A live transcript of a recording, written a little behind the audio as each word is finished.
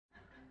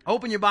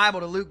Open your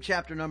Bible to Luke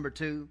chapter number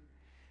 2.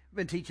 We've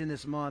been teaching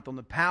this month on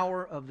the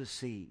power of the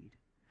seed.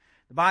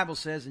 The Bible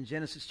says in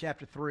Genesis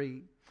chapter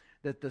 3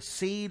 that the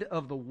seed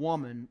of the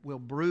woman will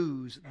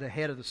bruise the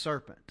head of the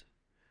serpent.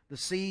 The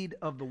seed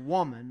of the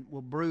woman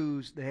will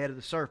bruise the head of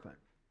the serpent.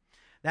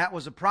 That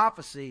was a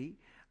prophecy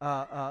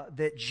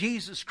that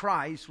Jesus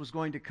Christ was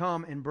going to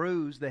come and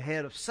bruise the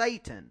head of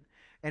Satan.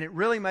 And it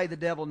really made the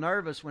devil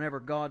nervous whenever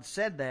God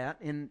said that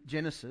in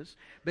Genesis,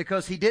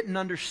 because he didn't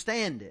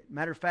understand it.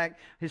 Matter of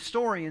fact,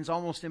 historians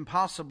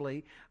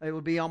it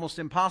would be almost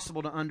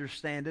impossible to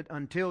understand it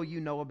until you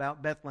know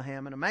about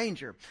Bethlehem and a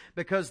manger.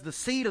 Because the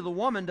seed of the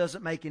woman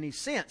doesn't make any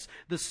sense.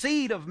 The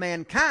seed of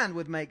mankind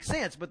would make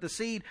sense, but the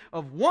seed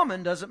of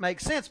woman doesn't make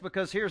sense,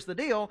 because here's the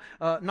deal,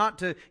 not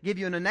to give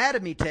you an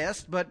anatomy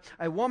test, but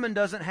a woman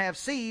doesn't have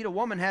seed, a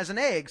woman has an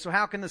egg. So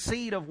how can the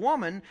seed of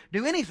woman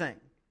do anything?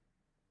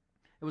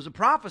 It was a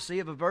prophecy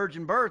of a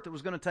virgin birth that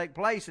was going to take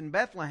place in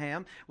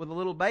Bethlehem with a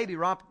little baby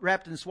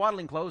wrapped in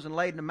swaddling clothes and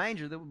laid in a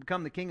manger that would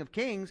become the King of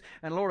Kings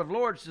and Lord of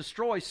Lords,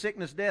 destroy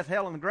sickness, death,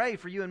 hell, and the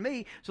grave for you and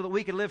me so that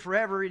we could live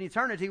forever in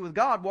eternity with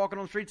God walking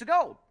on the streets of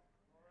gold.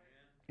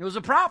 It was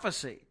a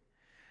prophecy.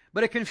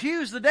 But it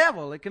confused the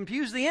devil. It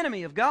confused the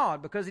enemy of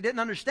God because he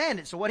didn't understand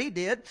it. So what he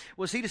did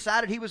was he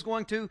decided he was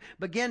going to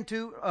begin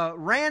to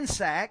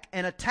ransack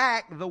and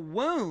attack the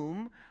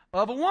womb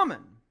of a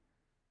woman.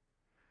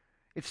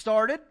 It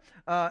started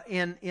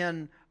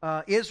in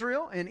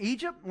Israel, in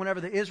Egypt,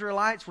 whenever the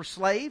Israelites were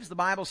slaves. The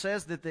Bible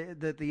says that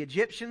the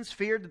Egyptians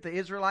feared that the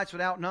Israelites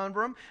would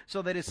outnumber them,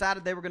 so they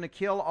decided they were going to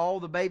kill all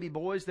the baby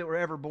boys that were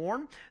ever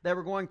born. They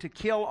were going to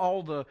kill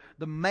all the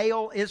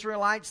male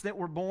Israelites that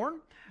were born.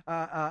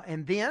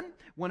 And then,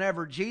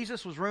 whenever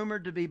Jesus was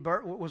rumored to be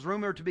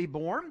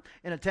born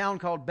in a town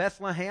called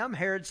Bethlehem,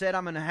 Herod said,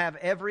 "I'm going to have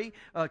every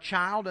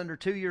child under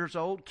 2 years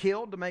old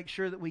killed to make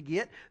sure that we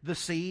get the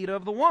seed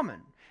of the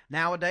woman."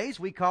 Nowadays,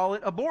 we call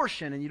it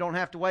abortion, and you don't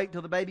have to wait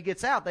till the baby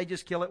gets out. They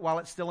just kill it while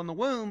it's still in the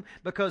womb,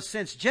 because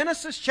since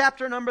Genesis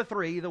chapter number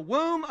 3, the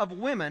womb of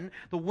women,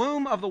 the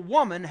womb of the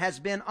woman has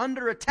been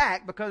under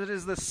attack, because it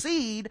is the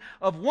seed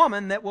of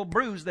woman that will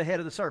bruise the head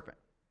of the serpent.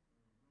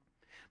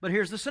 But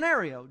here's the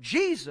scenario.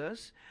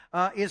 Jesus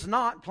is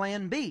not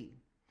plan B.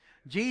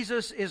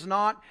 Jesus is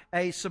not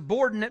a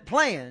subordinate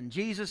plan.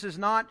 Jesus is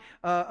not,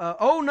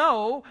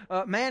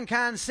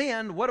 mankind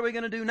sinned. What are we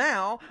going to do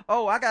now?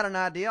 Oh, I got an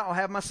idea. I'll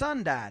have my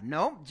son die.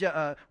 No.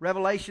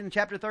 Revelation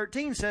chapter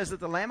 13 says that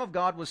the Lamb of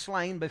God was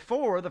slain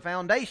before the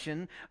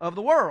foundation of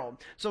the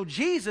world. So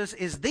Jesus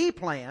is the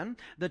plan.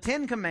 The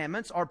Ten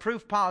Commandments are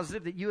proof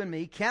positive that you and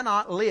me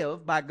cannot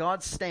live by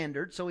God's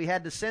standard. So he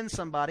had to send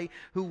somebody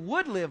who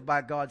would live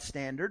by God's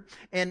standard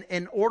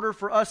in order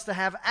for us to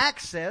have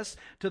access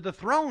to the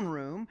throne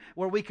room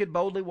where we could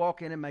boldly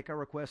walk in and make our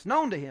requests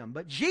known to him.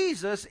 But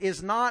Jesus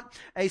is not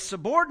a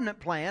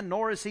subordinate plan,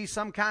 nor is he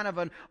some kind of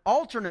an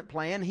alternate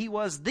plan. He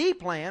was the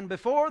plan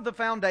before the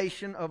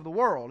foundation of the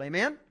world.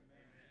 Amen?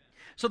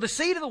 So the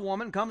seed of the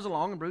woman comes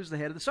along and bruises the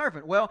head of the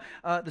serpent. Well,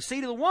 the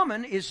seed of the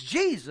woman is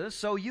Jesus,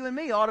 so you and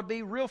me ought to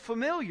be real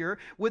familiar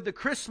with the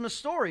Christmas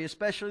story,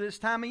 especially this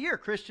time of year.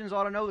 Christians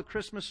ought to know the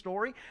Christmas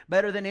story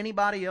better than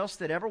anybody else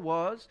that ever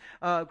was.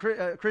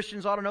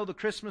 Christians ought to know the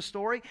Christmas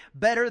story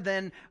better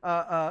than,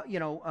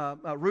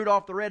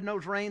 Rudolph the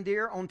Red-Nosed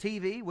Reindeer on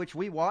TV, which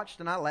we watched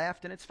and I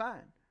laughed and it's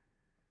fine.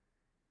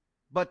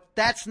 But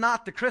that's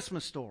not the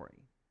Christmas story.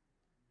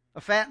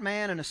 A fat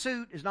man in a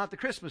suit is not the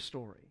Christmas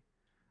story.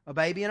 A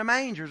baby in a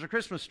manger is a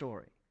Christmas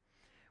story.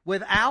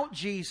 Without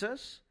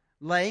Jesus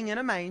laying in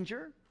a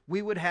manger,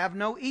 we would have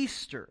no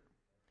Easter.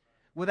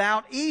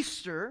 Without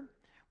Easter,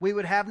 we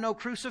would have no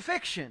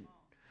crucifixion.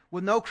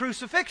 With no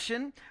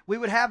crucifixion, we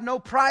would have no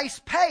price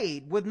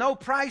paid. With no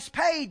price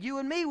paid, you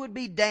and me would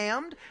be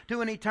damned to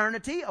an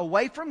eternity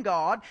away from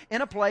God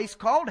in a place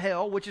called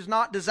hell, which is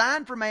not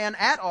designed for man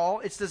at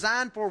all. It's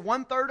designed for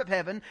 1/3 of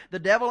heaven, the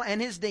devil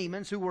and his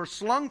demons, who were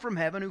slung from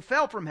heaven, who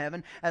fell from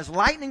heaven as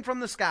lightning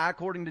from the sky,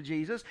 according to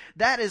Jesus.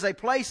 That is a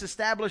place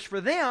established for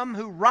them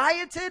who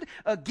rioted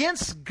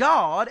against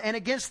God and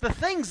against the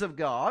things of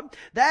God.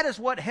 That is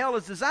what hell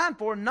is designed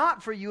for,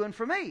 not for you and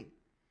for me.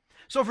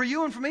 So for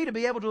you and for me to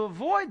be able to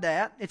avoid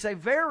that, it's a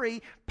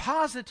very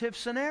positive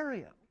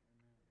scenario.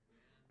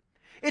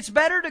 It's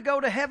better to go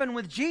to heaven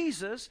with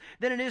Jesus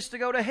than it is to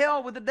go to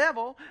hell with the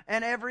devil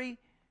and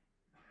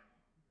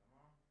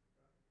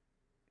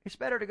It's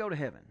better to go to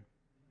heaven.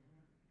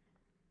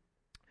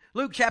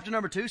 Luke chapter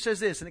number 2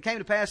 says this, "And it came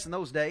to pass in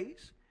those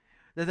days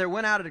that there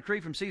went out a decree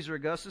from Caesar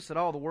Augustus that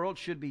all the world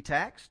should be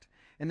taxed.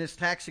 And this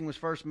taxing was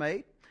first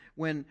made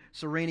when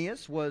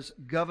Cyrenius was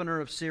governor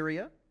of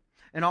Syria.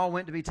 And all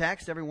went to be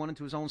taxed, every one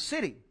into his own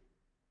city.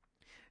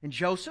 And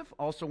Joseph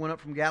also went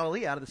up from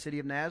Galilee out of the city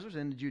of Nazareth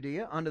into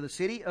Judea unto the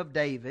city of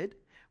David,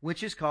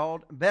 which is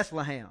called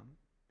Bethlehem,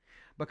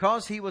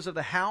 because he was of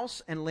the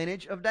house and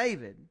lineage of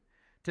David,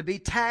 to be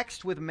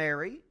taxed with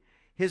Mary,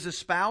 his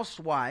espoused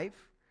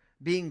wife,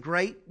 being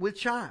great with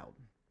child."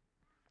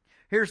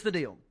 Here's the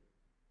deal.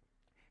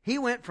 He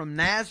went from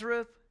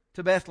Nazareth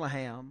to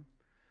Bethlehem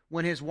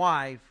when his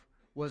wife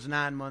was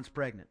 9 months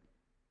pregnant.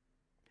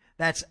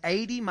 That's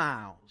 80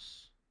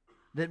 miles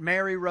that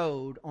Mary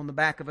rode on the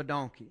back of a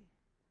donkey.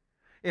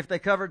 If they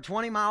covered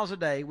 20 miles a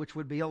day, which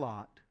would be a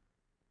lot,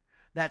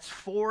 that's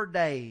 4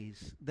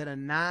 days that a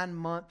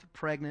 9-month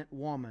pregnant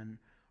woman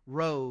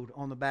rode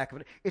on the back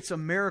of it. It's a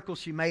miracle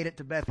she made it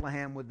to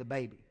Bethlehem with the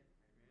baby.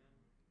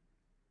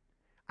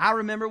 I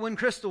remember when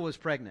Crystal was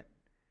pregnant.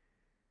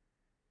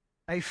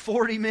 A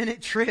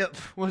 40-minute trip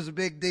was a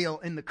big deal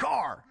in the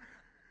car.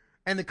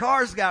 And the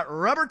car's got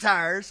rubber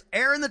tires,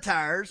 air in the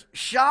tires,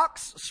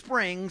 shocks,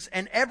 springs,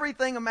 and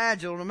everything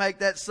imaginable to make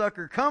that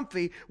sucker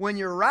comfy when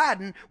you're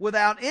riding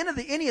without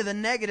any of the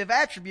negative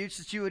attributes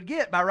that you would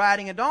get by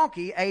riding a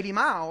donkey 80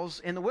 miles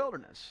in the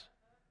wilderness.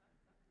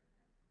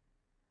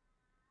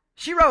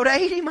 She rode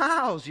 80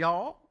 miles,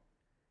 y'all,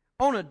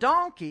 on a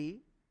donkey,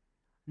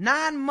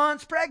 9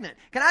 months pregnant.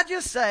 Can I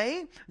just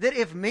say that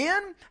if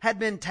men had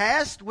been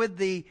tasked with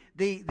the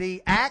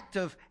act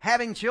of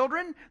having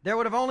children, there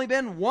would have only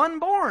been one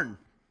born.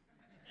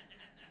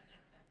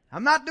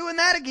 I'm not doing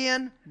that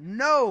again.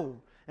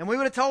 No. And we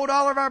would have told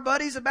all of our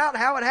buddies about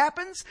how it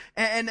happens.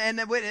 And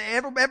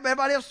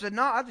everybody else said,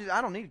 no,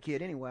 I don't need a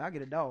kid anyway. I'll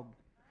get a dog.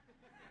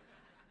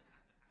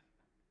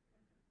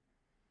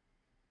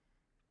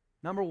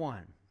 Number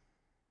one,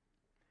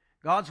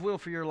 God's will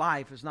for your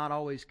life is not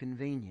always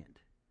convenient.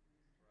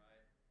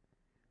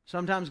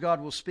 Sometimes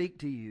God will speak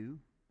to you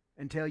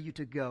and tell you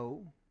to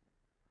go.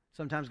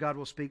 Sometimes God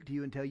will speak to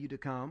you and tell you to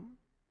come.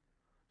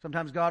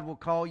 Sometimes God will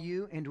call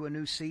you into a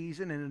new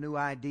season and a new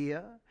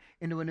idea,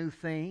 into a new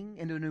thing,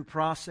 into a new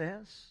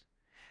process.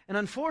 And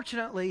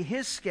unfortunately,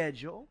 His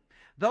schedule,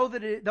 though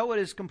it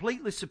is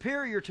completely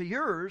superior to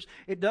yours,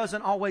 it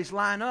doesn't always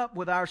line up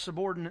with our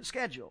subordinate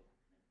schedule.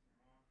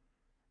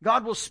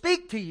 God will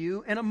speak to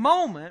you in a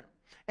moment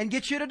and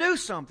get you to do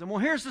something. Well,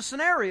 here's the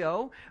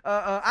scenario.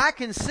 I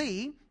can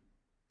see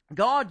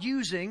God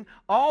using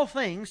all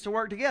things to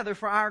work together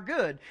for our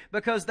good.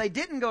 Because they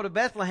didn't go to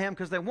Bethlehem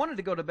because they wanted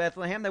to go to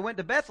Bethlehem. They went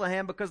to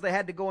Bethlehem because they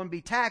had to go and be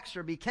taxed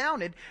or be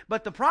counted.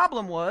 But the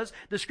problem was,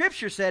 the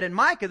Scripture said in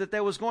Micah that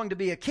there was going to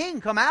be a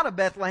king come out of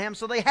Bethlehem,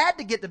 so they had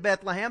to get to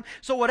Bethlehem.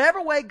 So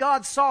whatever way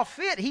God saw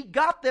fit, He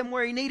got them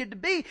where He needed to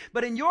be.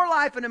 But in your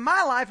life and in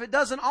my life, it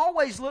doesn't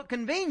always look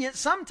convenient.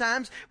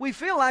 Sometimes we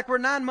feel like we're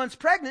 9 months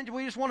pregnant.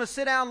 We just want to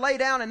sit down, lay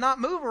down, and not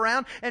move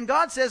around. And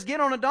God says, get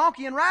on a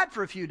donkey and ride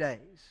for a few days.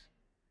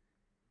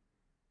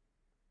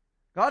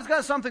 God's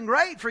got something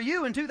great for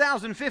you in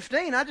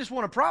 2015. I just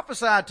want to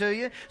prophesy to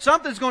you.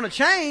 Something's going to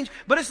change,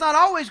 but it's not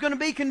always going to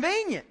be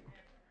convenient.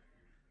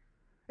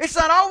 It's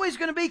not always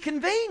going to be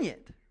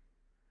convenient.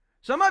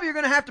 Some of you are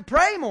going to have to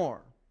pray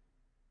more.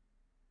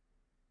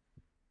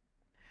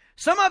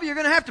 Some of you are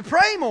going to have to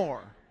pray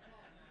more.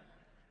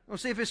 We'll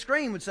see if his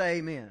screen would say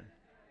amen.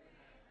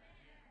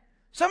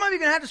 Some of you are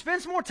going to have to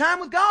spend some more time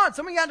with God.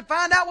 Some of you have to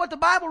find out what the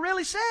Bible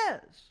really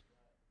says.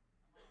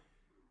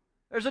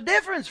 There's a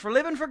difference for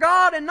living for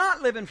God and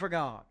not living for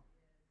God.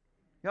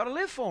 You ought to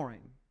live for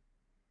Him.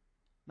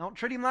 Don't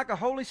treat Him like a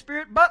Holy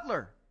Spirit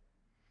butler.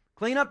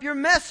 Clean up your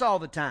mess all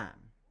the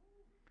time.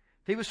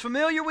 If He was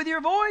familiar with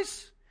your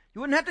voice, you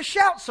wouldn't have to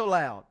shout so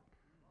loud.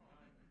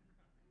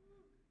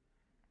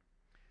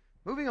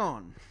 Moving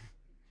on.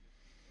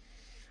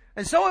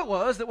 And so it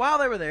was that while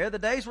they were there, the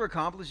days were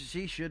accomplished that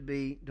she should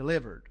be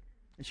delivered.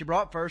 And she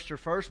brought first her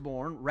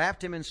firstborn,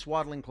 wrapped him in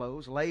swaddling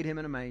clothes, laid him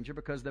in a manger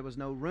because there was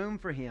no room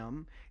for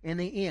him in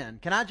the inn.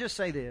 Can I just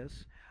say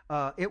this?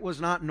 It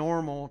was not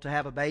normal to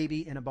have a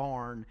baby in a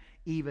barn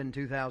even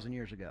 2,000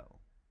 years ago.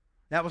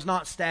 That was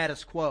not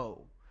status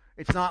quo.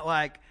 It's not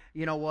like,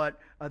 you know what,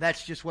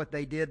 that's just what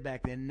they did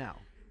back then. No,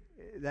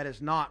 that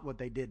is not what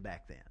they did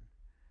back then.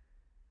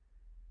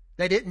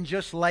 They didn't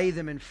just lay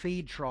them in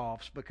feed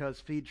troughs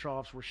because feed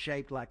troughs were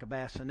shaped like a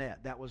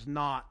bassinet. That was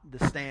not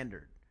the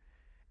standard.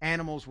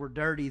 Animals were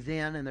dirty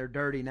then and they're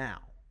dirty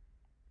now.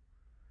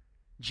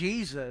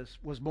 Jesus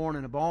was born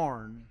in a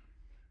barn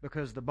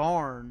because the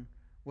barn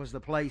was the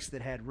place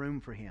that had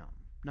room for Him.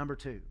 Number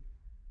two,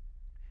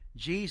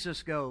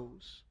 Jesus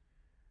goes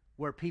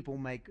where people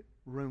make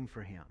room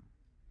for Him.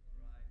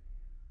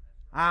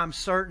 I'm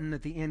certain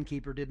that the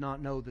innkeeper did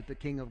not know that the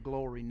King of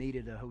Glory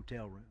needed a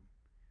hotel room.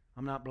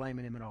 I'm not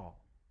blaming him at all.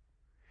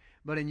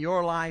 But in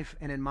your life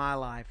and in my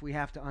life, we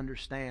have to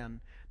understand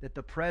that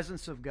the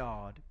presence of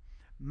God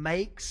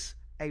makes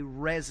a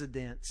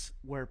residence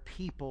where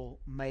people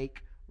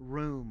make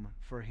room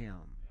for Him.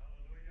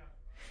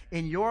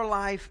 In your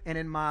life and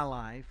in my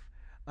life,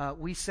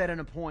 we set an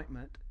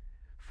appointment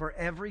for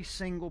every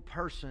single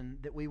person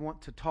that we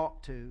want to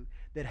talk to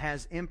that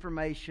has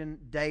information,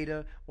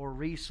 data, or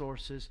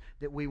resources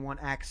that we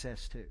want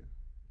access to.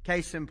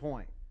 Case in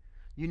point,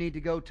 you need to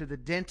go to the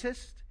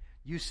dentist.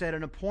 You set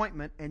an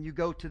appointment and you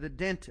go to the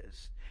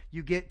dentist.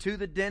 You get to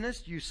the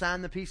dentist, you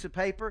sign the piece of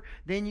paper,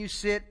 then you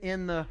sit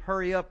in the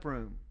hurry up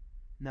room.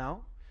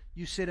 No,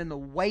 you sit in the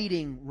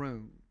waiting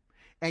room.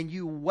 and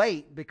you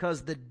wait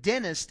because the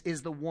dentist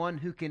is the one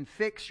who can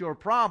fix your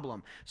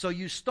problem. So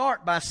you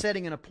start by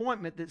setting an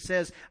appointment that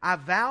says, I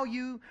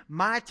value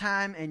my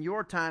time and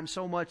your time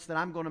so much that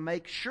I'm going to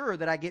make sure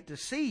that I get to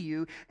see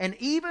you. And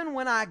even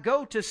when I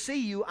go to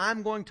see you,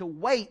 I'm going to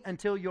wait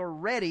until you're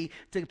ready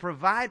to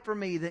provide for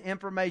me the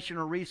information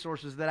or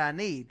resources that I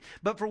need.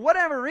 But for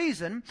whatever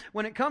reason,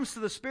 when it comes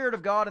to the Spirit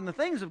of God and the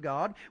things of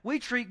God, we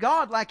treat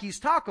God like He's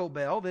Taco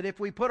Bell, that if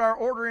we put our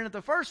order in at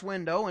the first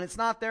window and it's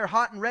not there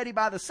hot and ready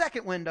by the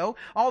second window,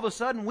 all of a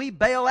sudden we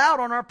bail out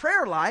on our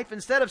prayer life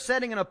instead of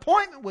setting an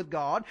appointment with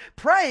God,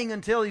 praying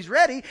until He's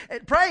ready,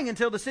 praying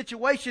until the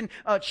situation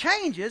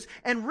changes,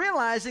 and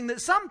realizing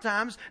that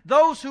sometimes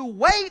those who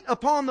wait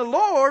upon the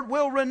Lord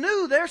will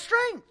renew their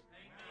strength.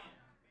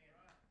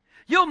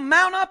 You'll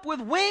mount up with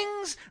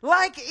wings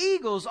like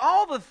eagles.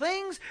 All the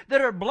things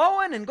that are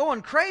blowing and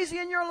going crazy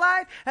in your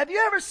life. Have you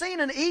ever seen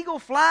an eagle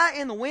fly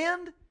in the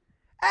wind?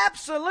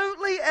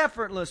 Absolutely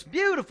effortless.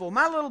 Beautiful.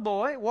 My little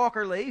boy,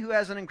 Walker Lee, who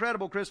has an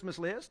incredible Christmas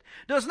list,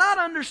 does not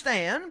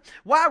understand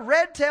why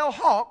red-tailed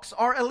hawks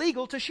are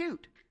illegal to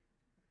shoot.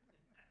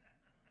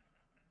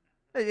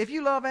 If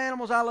you love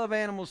animals, I love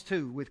animals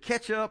too, with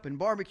ketchup and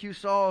barbecue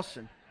sauce.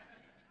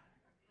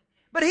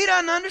 But he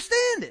doesn't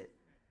understand it.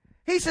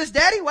 He says,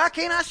 Daddy, why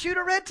can't I shoot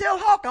a red-tailed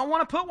hawk? I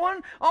want to put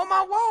one on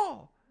my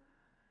wall.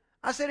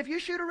 I said, if you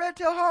shoot a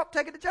red-tailed hawk,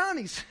 take it to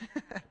Johnny's.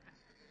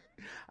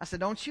 I said,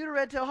 don't shoot a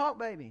red-tailed hawk,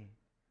 baby.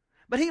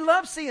 But he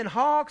loves seeing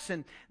hawks,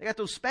 and they got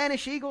those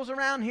Spanish eagles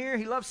around here.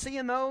 He loves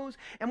seeing those.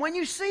 And when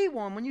you see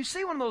one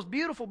of those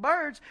beautiful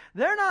birds,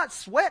 they're not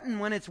sweating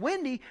when it's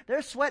windy.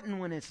 They're sweating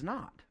when it's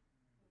not.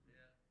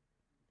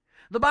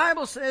 The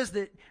Bible says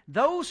that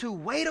those who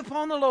wait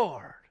upon the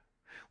Lord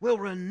will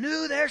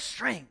renew their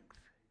strength.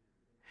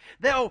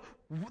 They'll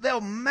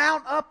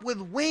mount up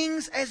with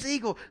wings as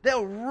eagle.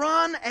 They'll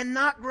run and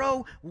not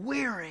grow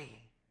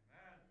weary.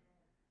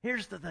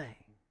 Here's the thing.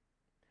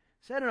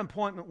 Set an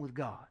appointment with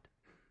God.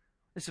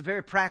 It's a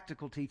very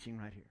practical teaching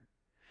right here.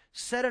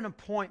 Set an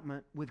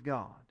appointment with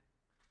God.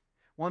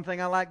 One thing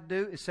I like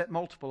to do is set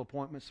multiple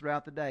appointments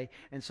throughout the day.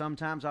 And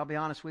sometimes, I'll be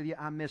honest with you,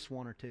 I miss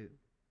one or two.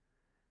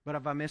 But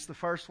if I miss the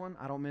first one,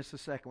 I don't miss the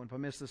second one. If I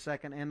miss the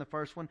second and the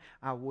first one,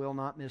 I will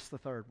not miss the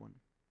third one.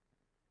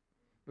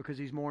 Because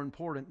he's more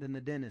important than the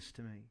dentist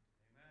to me. Amen.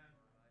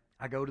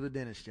 I go to the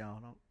dentist,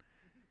 y'all. Don't.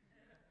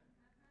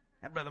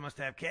 That brother must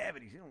have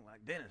cavities. He don't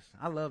like dentists.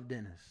 I love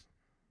dentists.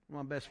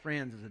 One of my best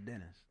friends is a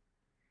dentist.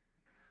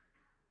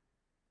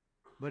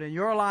 But in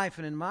your life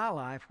and in my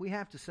life, we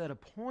have to set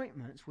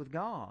appointments with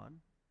God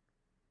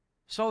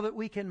so that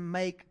we can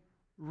make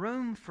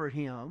room for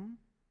Him,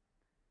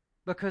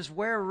 because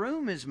where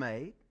room is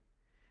made,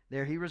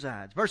 there He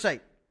resides. Verse 8.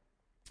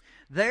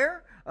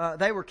 There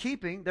were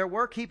keeping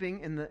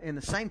in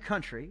the same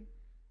country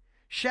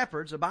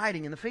shepherds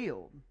abiding in the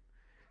field,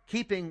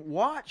 keeping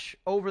watch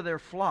over their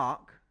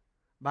flock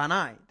by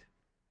night.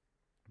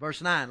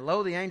 Verse 9.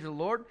 Lo, the angel of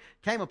the Lord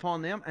came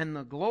upon them, and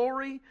the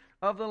glory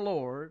of the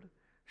Lord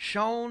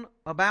shone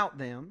about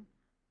them,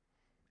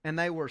 and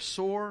they were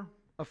sore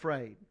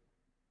afraid.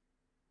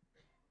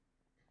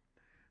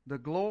 The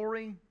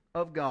glory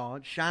of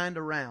God shined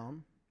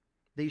around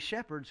these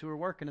shepherds who were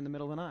working in the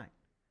middle of the night.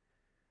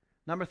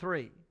 Number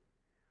 3,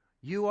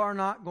 you are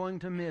not going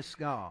to miss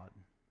God.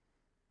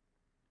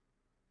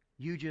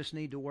 You just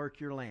need to work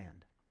your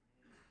land.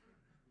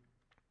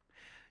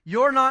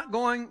 You're not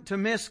going to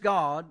miss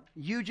God.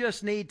 You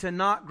just need to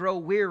not grow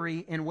weary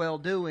in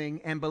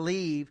well-doing and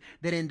believe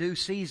that in due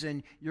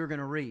season you're going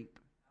to reap.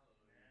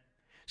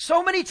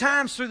 So many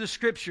times through the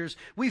Scriptures,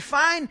 we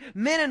find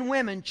men and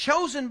women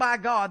chosen by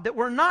God that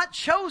were not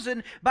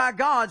chosen by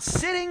God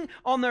sitting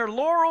on their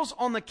laurels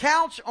on the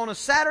couch on a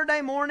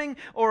Saturday morning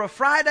or a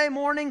Friday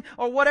morning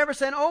or whatever,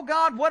 saying, oh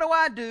God, what do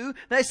I do?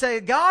 They say,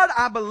 God,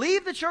 I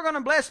believe that you're going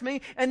to bless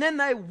me. And then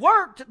they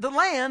worked the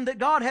land that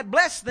God had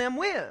blessed them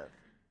with.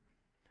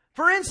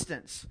 For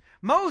instance,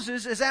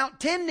 Moses is out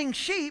tending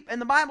sheep,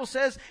 and the Bible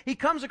says he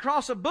comes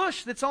across a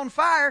bush that's on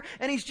fire,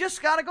 and he's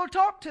just got to go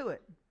talk to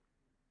it.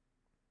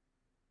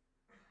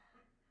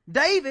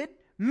 David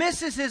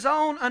misses his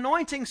own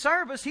anointing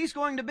service. He's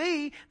going to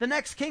be the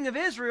next king of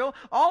Israel.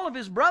 All of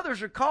his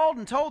brothers are called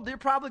and told they're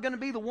probably going to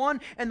be the one.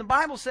 And the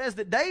Bible says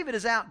that David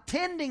is out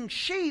tending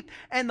sheep,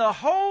 and the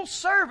whole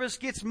service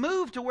gets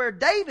moved to where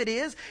David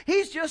is.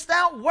 He's just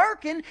out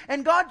working,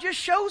 and God just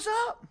shows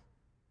up.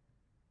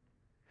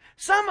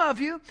 Some of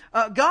you,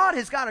 God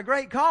has got a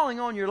great calling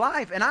on your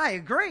life, and I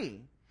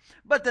agree.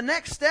 But the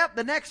next step,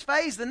 the next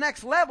phase, the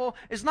next level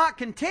is not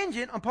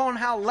contingent upon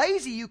how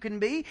lazy you can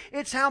be.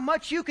 It's how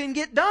much you can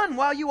get done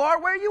while you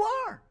are where you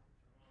are.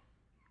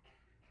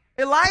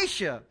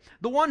 Elisha,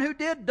 the one who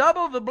did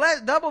double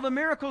the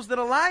miracles that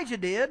Elijah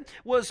did,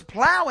 was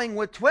plowing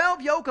with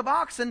 12 yoke of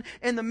oxen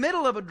in the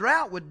middle of a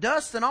drought with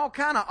dust and all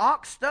kind of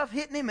ox stuff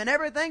hitting him and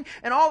everything.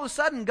 And all of a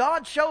sudden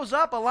God shows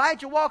up,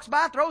 Elijah walks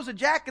by, throws a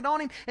jacket on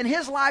him, and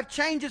his life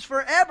changes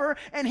forever.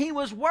 And he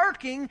was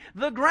working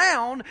the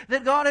ground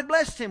that God had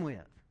blessed him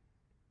with.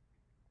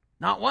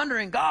 Not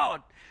wondering,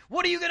 God,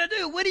 What are you going to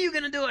do? When are you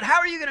going to do it? How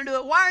are you going to do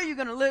it? Why are you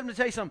going to live? Let me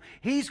tell you something.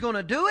 He's going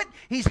to do it.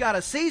 He's got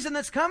a season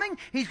that's coming.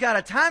 He's got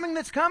a timing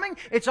that's coming.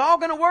 It's all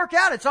going to work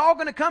out. It's all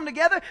going to come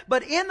together.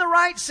 But in the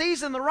right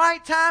season, the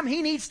right time,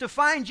 He needs to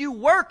find you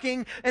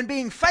working and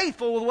being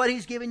faithful with what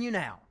He's given you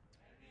now.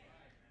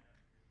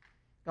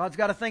 God's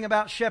got a thing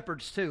about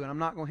shepherds too, and I'm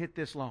not going to hit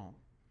this long.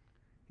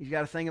 He's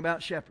got a thing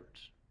about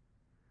shepherds.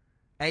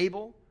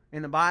 Abel,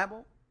 in the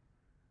Bible,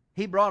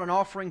 he brought an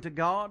offering to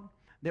God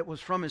that was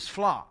from his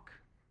flock,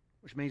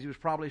 which means he was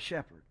probably a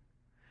shepherd.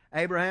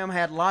 Abraham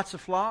had lots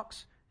of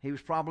flocks. He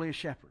was probably a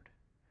shepherd.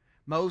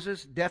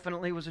 Moses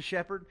definitely was a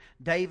shepherd.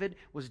 David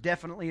was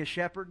definitely a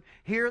shepherd.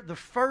 Here, the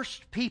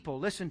first people,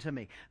 listen to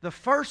me, the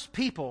first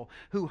people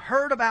who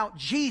heard about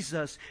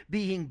Jesus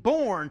being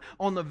born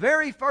on the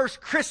very first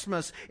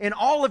Christmas in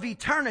all of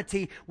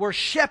eternity were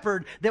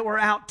shepherds that were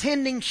out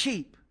tending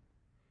sheep.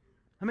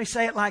 Let me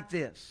say it like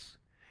this.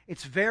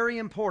 It's very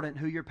important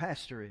who your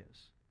pastor is.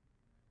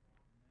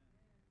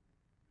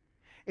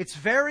 It's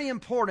very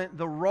important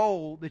the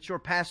role that your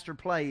pastor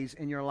plays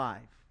in your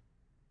life.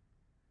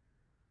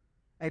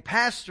 A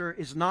pastor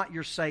is not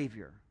your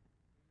Savior.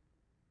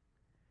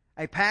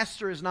 A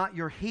pastor is not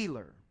your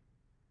healer.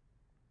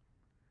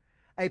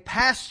 A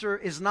pastor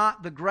is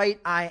not the great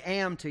I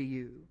am to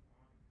you.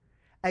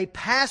 A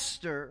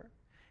pastor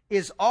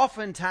is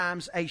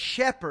oftentimes a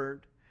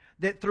shepherd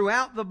that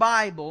throughout the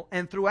Bible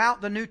and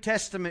throughout the New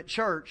Testament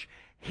church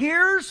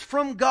hears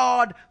from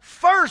God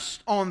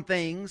first on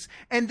things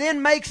and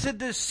then makes a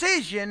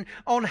decision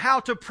on how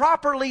to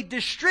properly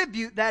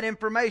distribute that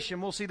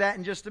information. We'll see that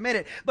in just a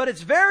minute. But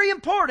it's very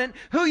important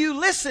who you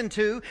listen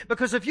to,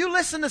 because if you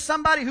listen to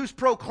somebody who's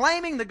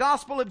proclaiming the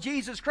gospel of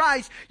Jesus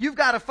Christ, you've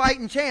got a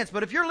fighting chance.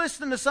 But if you're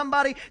listening to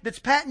somebody that's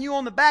patting you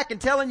on the back and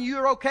telling you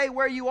you're okay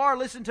where you are,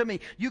 listen to me,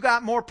 you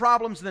got more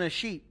problems than a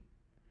sheep.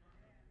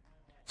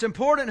 It's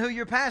important who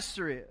your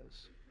pastor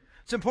is.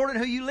 It's important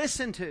who you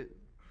listen to.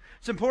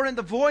 It's important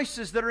the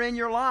voices that are in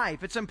your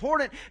life. It's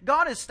important.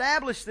 God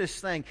established this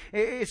thing.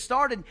 It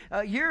started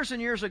years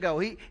and years ago.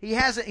 He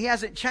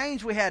hasn't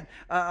changed. We had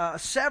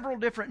several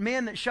different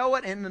men that show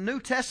it. In the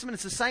New Testament,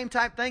 it's the same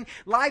type thing.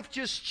 Life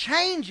just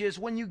changes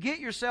when you get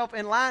yourself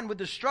in line with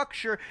the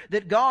structure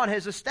that God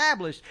has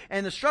established.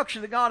 And the structure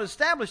that God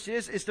established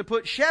is to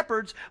put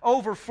shepherds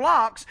over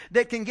flocks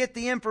that can get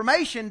the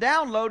information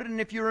downloaded.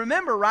 And if you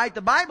remember right, the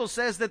Bible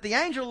says that the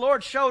angel of the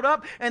Lord showed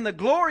up and the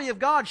glory of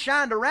God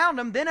shined around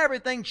them. Then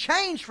everything changed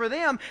for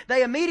them.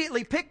 They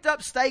immediately picked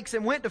up stakes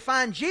and went to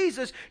find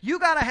Jesus. You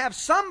got to have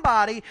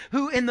somebody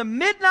who in the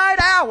midnight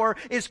hour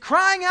is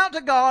crying out to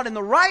God in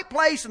the right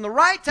place and the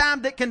right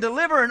time that can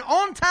deliver an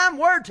on-time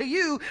word to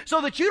you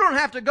so that you don't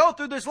have to go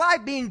through this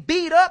life being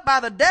beat up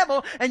by the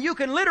devil, and you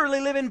can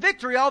literally live in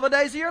victory all the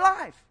days of your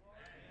life.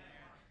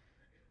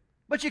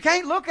 But you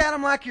can't look at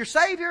him like your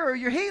Savior or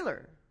your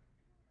healer.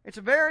 It's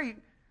a very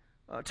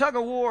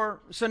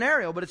tug-of-war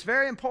scenario, but it's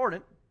very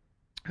important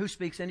who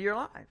speaks into your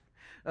life.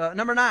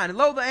 Number 9, and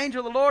lo, the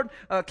angel of the Lord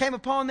came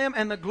upon them,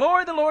 and the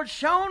glory of the Lord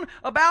shone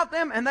about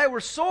them, and they were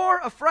sore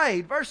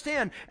afraid. Verse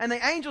 10, and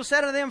the angel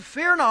said unto them,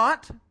 fear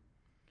not.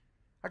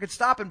 I could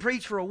stop and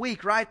preach for a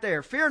week right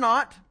there. Fear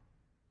not.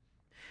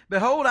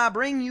 Behold, I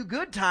bring you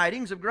good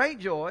tidings of great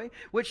joy,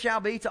 which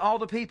shall be to all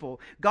the people.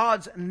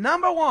 God's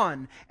number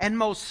one and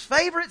most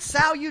favorite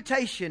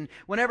salutation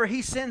whenever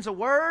He sends a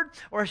word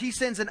or He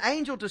sends an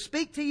angel to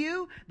speak to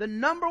you, the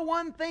number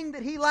one thing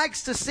that He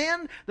likes to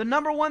send, the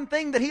number one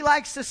thing that He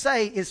likes to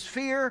say is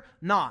fear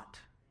not.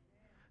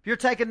 If you're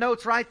taking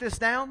notes, write this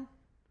down.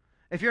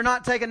 If you're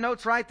not taking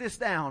notes, write this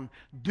down.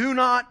 Do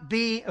not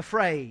be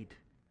afraid.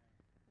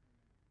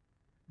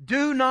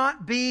 Do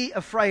not be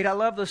afraid. I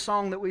love the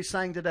song that we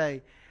sang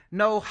today.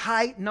 No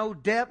height, no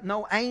depth,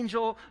 no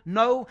angel,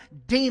 no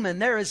demon.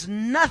 There is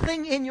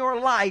nothing in your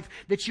life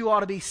that you ought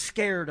to be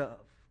scared of.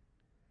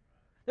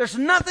 There's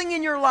nothing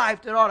in your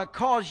life that ought to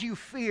cause you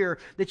fear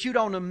that you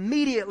don't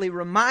immediately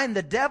remind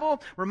the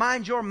devil,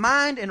 remind your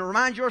mind, and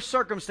remind your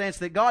circumstance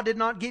that God did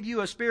not give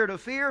you a spirit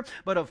of fear,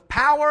 but of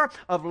power,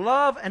 of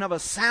love, and of a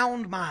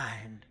sound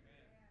mind.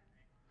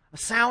 A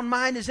sound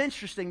mind is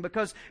interesting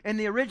because in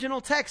the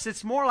original text,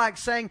 it's more like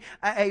saying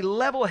a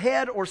level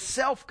head or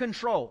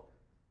self-control.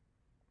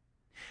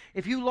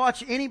 If you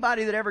watch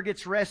anybody that ever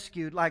gets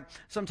rescued, like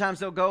sometimes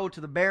they'll go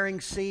to the Bering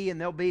Sea and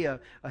there'll be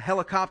a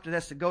helicopter that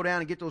has to go down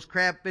and get those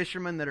crab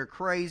fishermen that are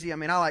crazy. I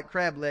mean, I like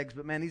crab legs,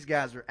 but man, these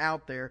guys are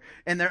out there.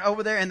 And they're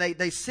over there and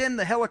they send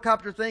the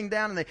helicopter thing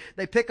down and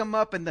they pick them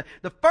up. And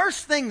the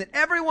first thing that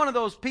every one of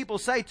those people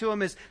say to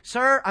them is,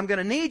 sir, I'm going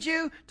to need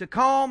you to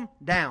calm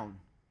down.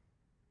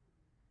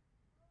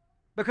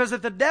 Because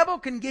if the devil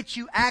can get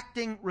you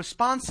acting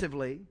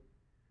responsively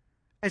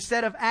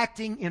instead of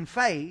acting in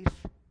faith,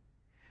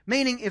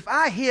 meaning if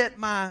I hit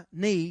my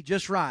knee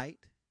just right,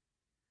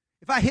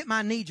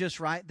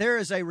 there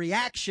is a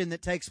reaction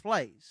that takes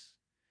place.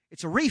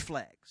 It's a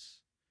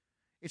reflex.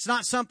 It's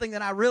not something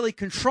that I really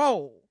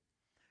control.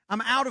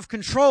 I'm out of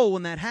control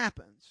when that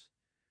happens.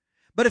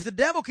 But if the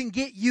devil can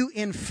get you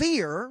in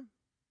fear,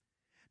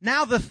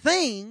 now the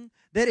thing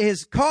that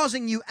is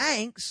causing you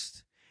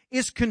angst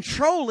is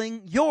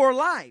controlling your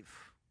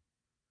life.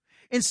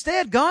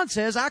 Instead, God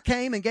says, I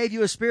came and gave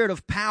you a spirit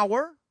of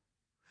power,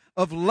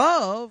 of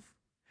love,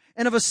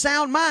 and of a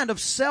sound mind, of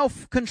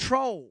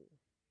self-control.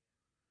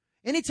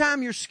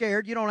 Anytime you're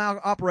scared, you don't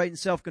operate in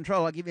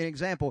self-control. I'll give you an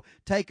example.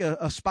 Take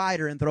a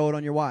spider and throw it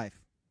on your wife.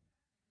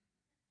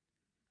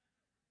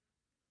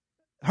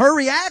 Her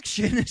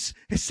reaction is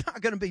not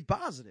going to be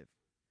positive.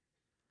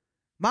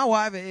 My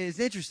wife is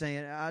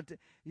interesting.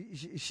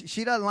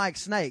 She doesn't like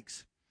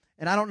snakes.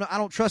 And I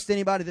don't trust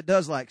anybody that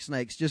does like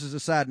snakes, just as a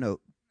side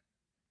note.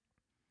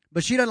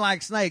 But she doesn't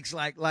like snakes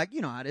like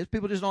you know how it is.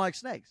 People just don't like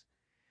snakes.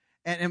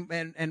 And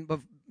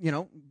you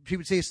know, she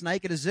would see a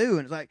snake at a zoo,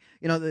 and it's like,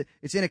 you know,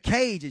 it's in a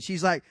cage, and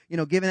she's like, you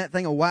know, giving that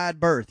thing a wide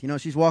berth. You know,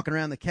 she's walking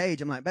around the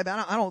cage. I'm like, baby,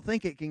 I don't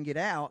think it can get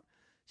out.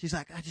 She's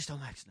like, I just don't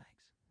like snakes.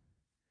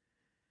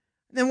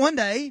 And then one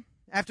day,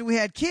 after we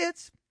had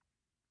kids,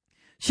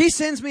 she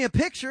sends me a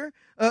picture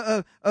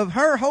of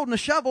her holding a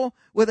shovel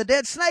with a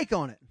dead snake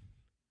on it.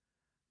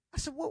 I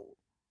said,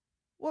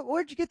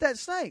 where'd you get that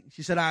snake?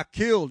 She said, I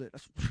killed it. I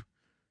said,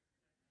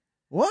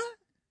 what?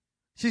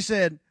 She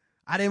said,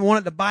 I didn't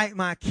want it to bite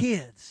my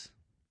kids.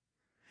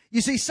 You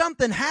see,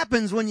 something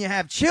happens when you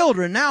have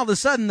children. Now all of a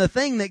sudden, the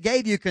thing that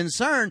gave you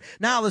concern,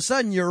 now all of a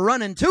sudden you're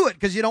running to it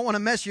because you don't want to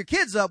mess your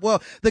kids up.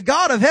 Well, the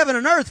God of heaven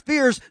and earth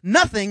fears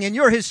nothing, and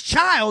you're His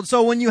child.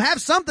 So when you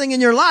have something in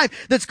your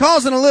life that's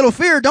causing a little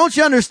fear, don't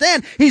you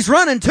understand? He's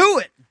running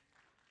to it,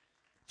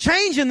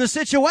 changing the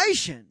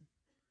situation,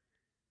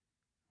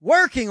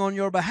 working on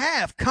your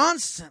behalf,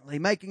 constantly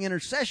making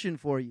intercession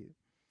for you.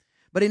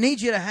 But He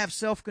needs you to have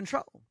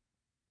self-control.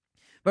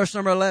 Verse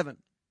number 11.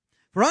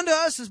 For unto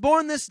us is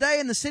born this day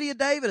in the city of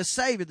David a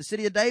Savior. The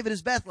city of David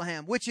is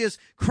Bethlehem, which is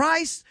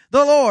Christ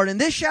the Lord.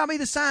 And this shall be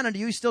the sign unto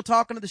you. He's still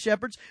talking to the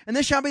shepherds. And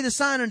this shall be the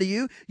sign unto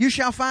you. You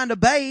shall find a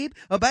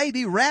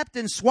baby wrapped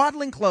in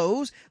swaddling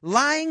clothes,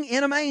 lying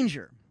in a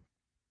manger.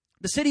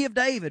 The city of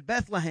David,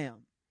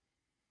 Bethlehem.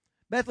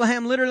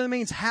 Bethlehem literally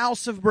means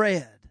house of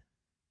bread.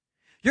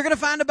 You're going to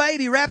find a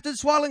baby wrapped in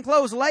swaddling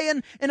clothes,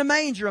 laying in a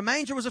manger. A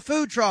manger was a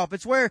food trough.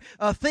 It's where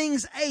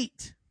things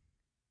ate.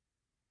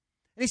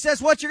 And He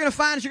says what you're going to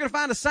find is you're going to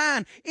find a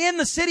sign. In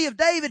the city of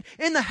David,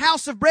 in the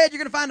house of bread, you're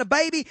going to find a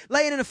baby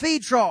laying in a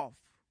feed trough.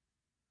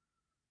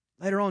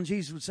 Later on,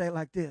 Jesus would say it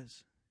like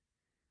this.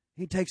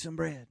 He'd take some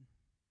bread.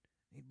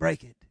 He'd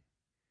break it.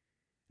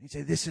 He'd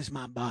say, this is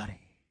my body.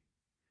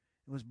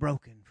 It was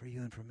broken for you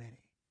and for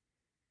many.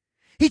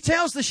 He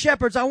tells the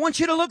shepherds, I want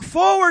you to look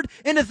forward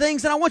into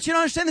things, and I want you to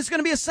understand there's going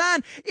to be a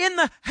sign. In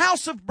the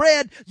house of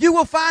bread, you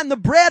will find the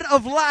bread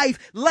of life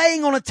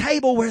laying on a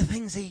table where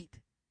things eat.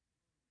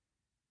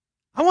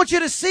 I want you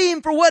to see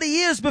Him for what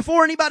He is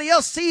before anybody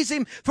else sees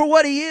Him for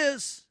what He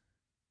is.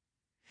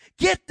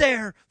 Get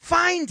there.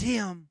 Find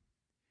Him.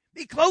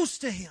 Be close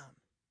to Him.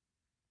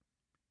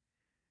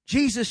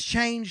 Jesus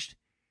changed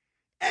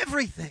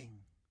everything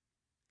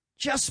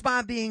just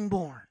by being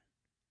born.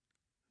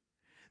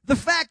 The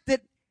fact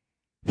that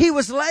He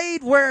was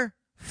laid where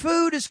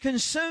food is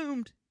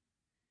consumed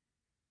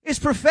is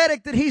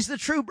prophetic that He's the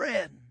true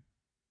bread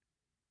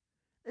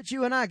that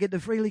you and I get to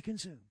freely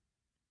consume.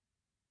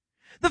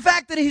 The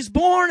fact that He's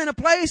born in a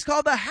place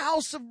called the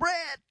house of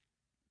bread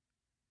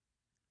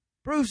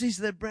proves He's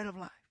the bread of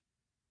life.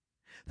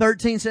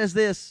 13 says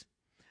this,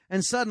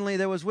 and suddenly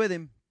there was with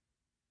Him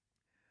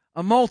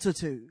a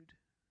multitude.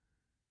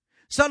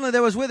 Suddenly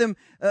there was with Him,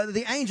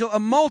 the angel, a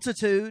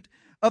multitude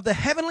of the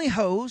heavenly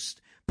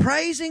host,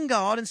 praising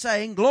God and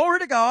saying, glory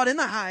to God in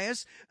the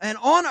highest, and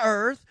on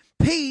earth,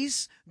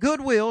 peace,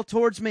 goodwill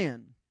towards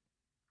men.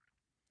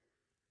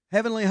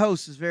 Heavenly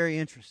host is very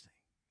interesting.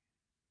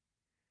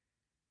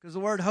 Because the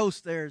word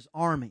host there is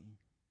army.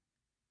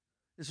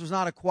 This was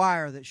not a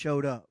choir that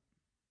showed up.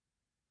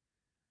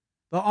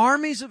 The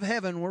armies of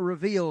heaven were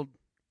revealed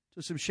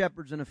to some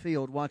shepherds in a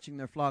field watching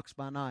their flocks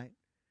by night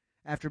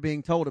after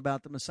being told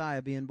about the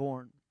Messiah being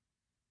born.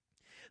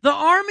 The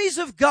armies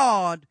of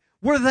God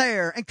were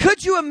there. And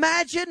could you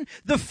imagine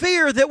the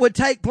fear that would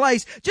take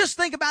place? Just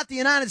think about the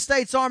United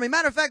States Army.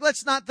 Matter of fact,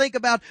 let's not think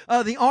about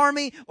the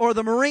Army or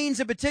the Marines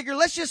in particular.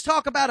 Let's just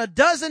talk about a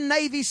dozen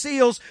Navy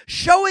SEALs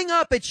showing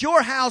up at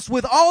your house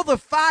with all the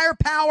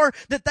firepower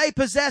that they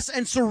possess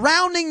and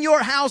surrounding your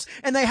house,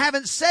 and they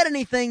haven't said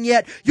anything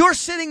yet. You're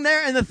sitting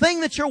there, and the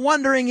thing that you're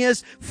wondering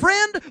is,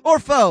 friend or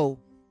foe?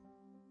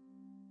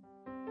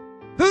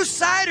 Whose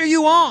side are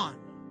you on?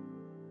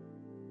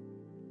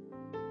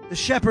 The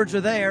shepherds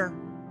are there,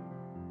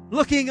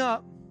 looking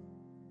up.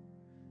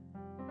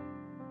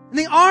 And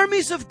the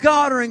armies of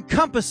God are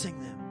encompassing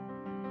them.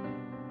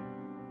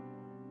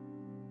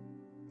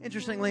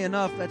 Interestingly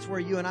enough, that's where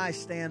you and I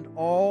stand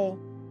all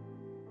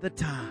the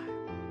time.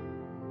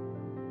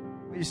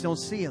 We just don't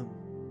see them.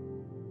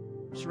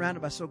 We're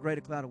surrounded by so great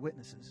a cloud of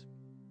witnesses.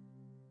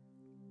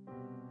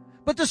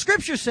 But the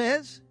Scripture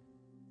says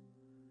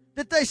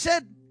that they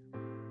said,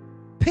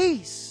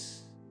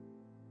 peace,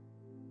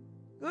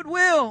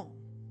 goodwill.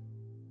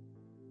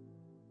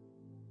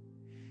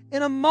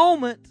 In a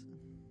moment,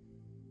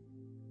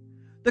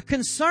 the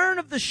concern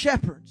of the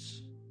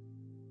shepherds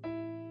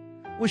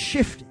was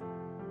shifted.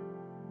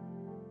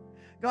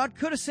 God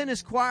could have sent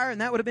His choir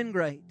and that would have been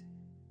great.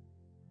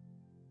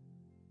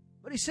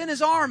 But He sent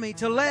His army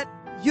to let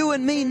you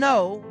and me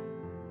know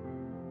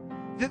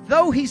that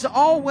though He's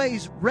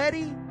always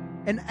ready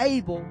and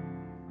able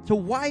to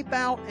wipe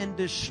out and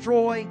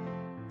destroy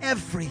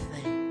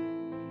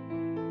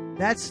everything,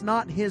 that's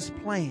not His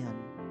plan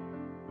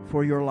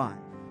for your life.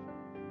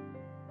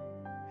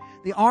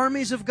 The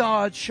armies of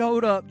God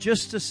showed up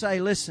just to say,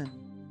 listen,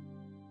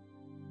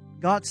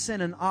 God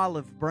sent an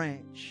olive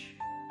branch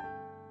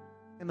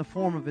in the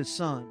form of His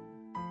Son.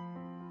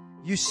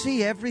 You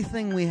see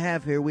everything we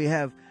have here. We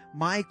have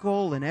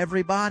Michael and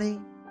everybody.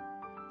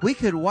 We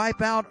could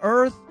wipe out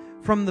earth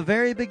from the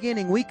very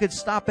beginning. We could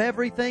stop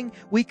everything.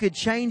 We could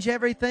change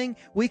everything.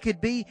 We could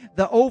be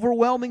the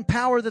overwhelming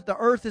power that the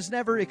earth has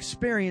never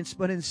experienced,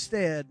 but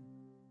instead,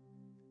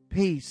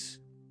 peace,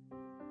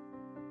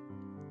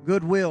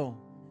 goodwill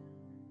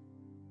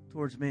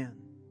towards men.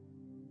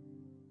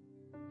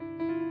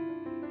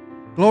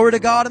 Glory to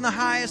God in the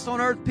highest, on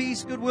earth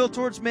peace, goodwill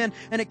towards men.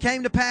 And it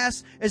came to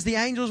pass, as the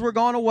angels were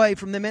gone away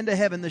from them into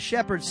heaven, the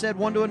shepherds said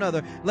one to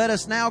another, let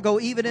us now go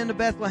even into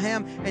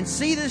Bethlehem and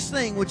see this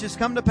thing which has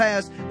come to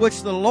pass,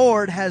 which the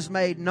Lord has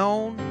made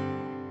known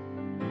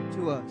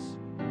to us.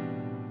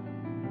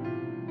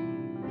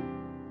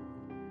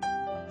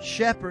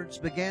 Shepherds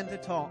began to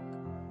talk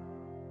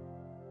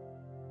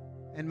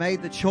and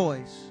made the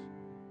choice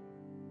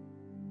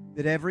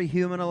that every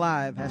human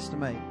alive has to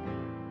make.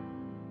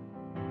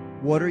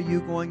 What are you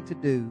going to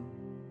do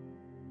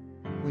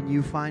when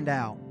you find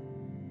out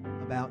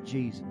about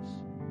Jesus?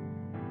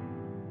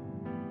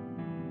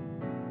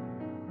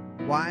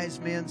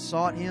 Wise men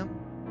sought Him.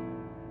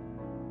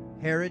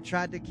 Herod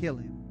tried to kill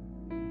Him.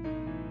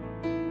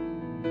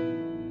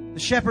 The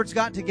shepherds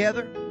got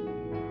together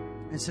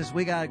and says,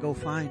 we got to go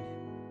find Him.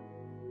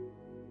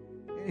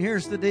 And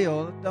here's the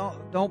deal.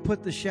 Don't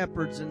put the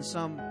shepherds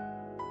on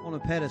a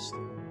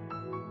pedestal.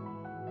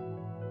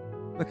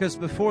 Because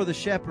before the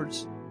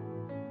shepherds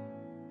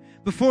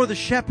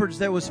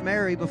there was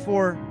Mary.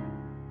 Before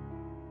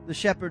the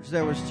shepherds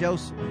there was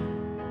Joseph.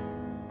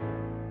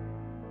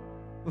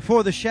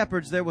 Before the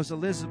shepherds there was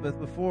Elizabeth.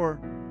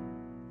 Before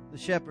the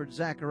shepherds,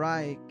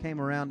 Zachariah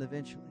came around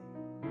eventually.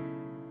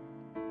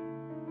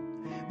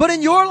 But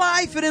in your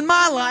life and in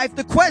my life,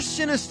 the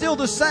question is still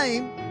the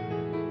same.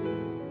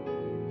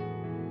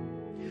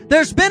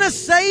 There's been a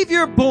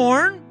Savior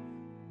born.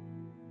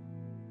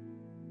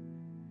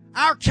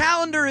 Our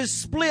calendar is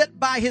split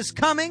by His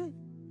coming.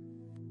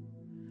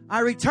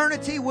 Our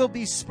eternity will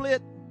be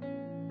split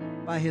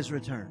by His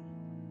return.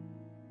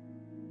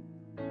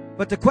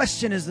 But the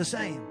question is the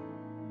same.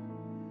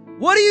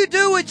 What do you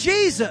do with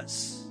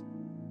Jesus?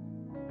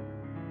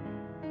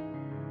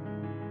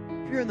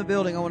 If you're in the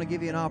building, I want to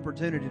give you an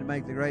opportunity to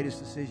make the greatest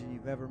decision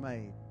you've ever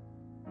made.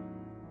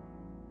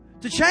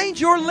 To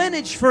change your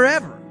lineage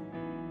forever.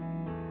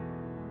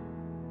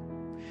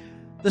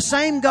 The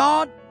same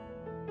God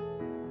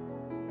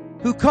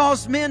who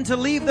caused men to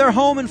leave their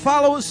home and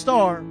follow a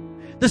star.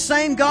 The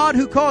same God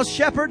who caused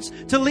shepherds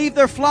to leave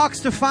their flocks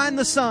to find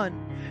the sun.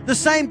 The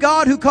same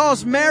God who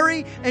caused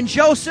Mary and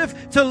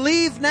Joseph to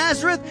leave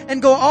Nazareth and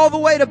go all the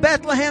way to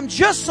Bethlehem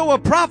just so a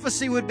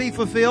prophecy would be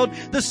fulfilled.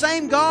 The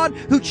same God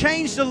who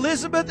changed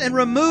Elizabeth and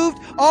removed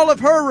all of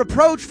her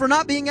reproach for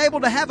not being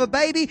able to have a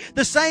baby.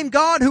 The same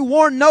God who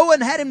warned Noah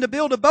and had him to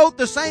build a boat.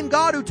 The same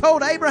God who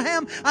told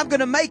Abraham, I'm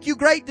going to make you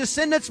great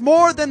descendants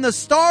more than the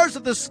stars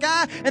of the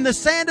sky and the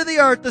sand of the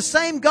earth. The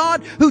same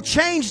God who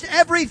changed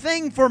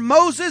everything for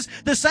Moses.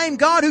 The same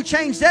God who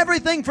changed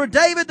everything for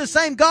David. The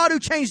same God who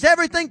changed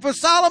everything for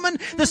Solomon.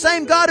 The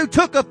same God who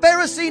took a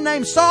Pharisee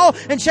named Saul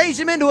and changed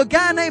him into a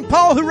guy named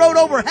Paul who wrote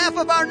over half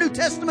of our New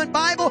Testament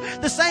Bible.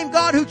 The same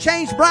God who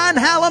changed Brian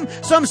Hallam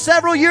some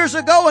several years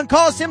ago and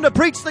caused him to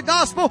preach the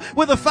gospel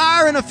with a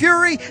fire and a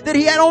fury that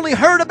he had only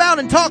heard about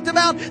and talked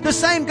about. The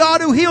same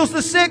God who heals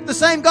the sick. The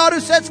same God who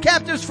sets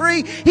captives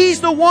free.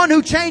 He's the one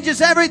who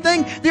changes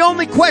everything. The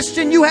only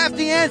question you have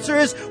to answer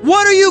is,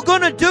 what are you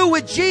going to do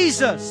with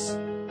Jesus?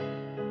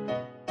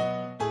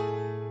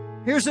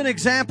 Here's an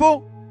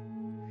example.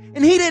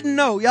 And he didn't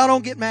know. Y'all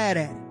don't get mad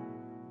at him.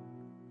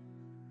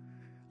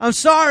 I'm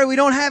sorry, we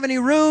don't have any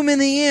room in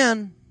the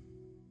inn.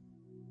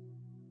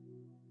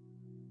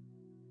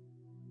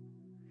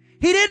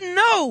 He didn't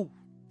know.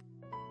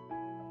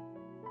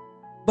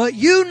 But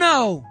you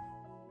know.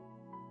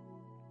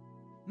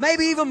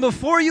 Maybe even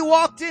before you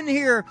walked in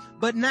here,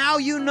 but now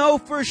you know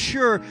for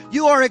sure.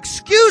 You are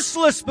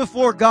excuseless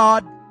before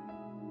God.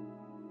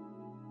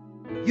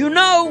 You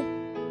know.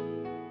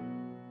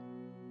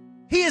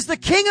 He is the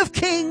King of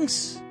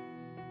Kings.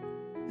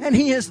 And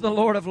He is the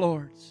Lord of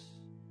Lords.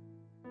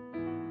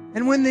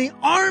 And when the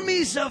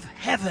armies of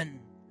heaven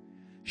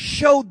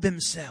showed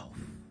themselves,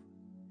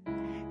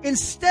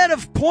 instead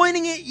of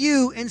pointing at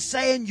you and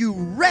saying, you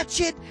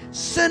wretched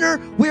sinner,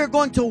 we are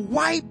going to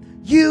wipe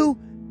you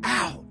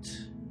out,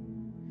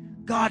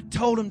 God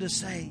told them to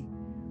say,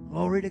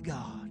 glory to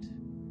God,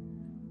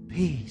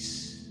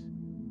 peace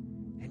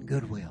and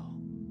goodwill.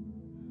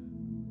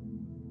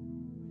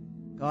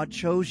 God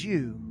chose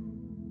you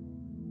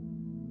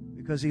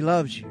because He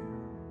loves you.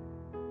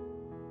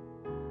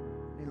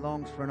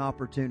 longs for an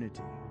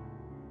opportunity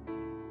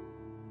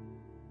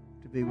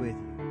to be with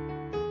you.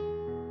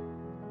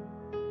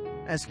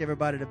 Ask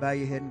everybody to bow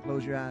your head and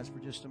close your eyes for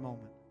just a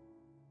moment.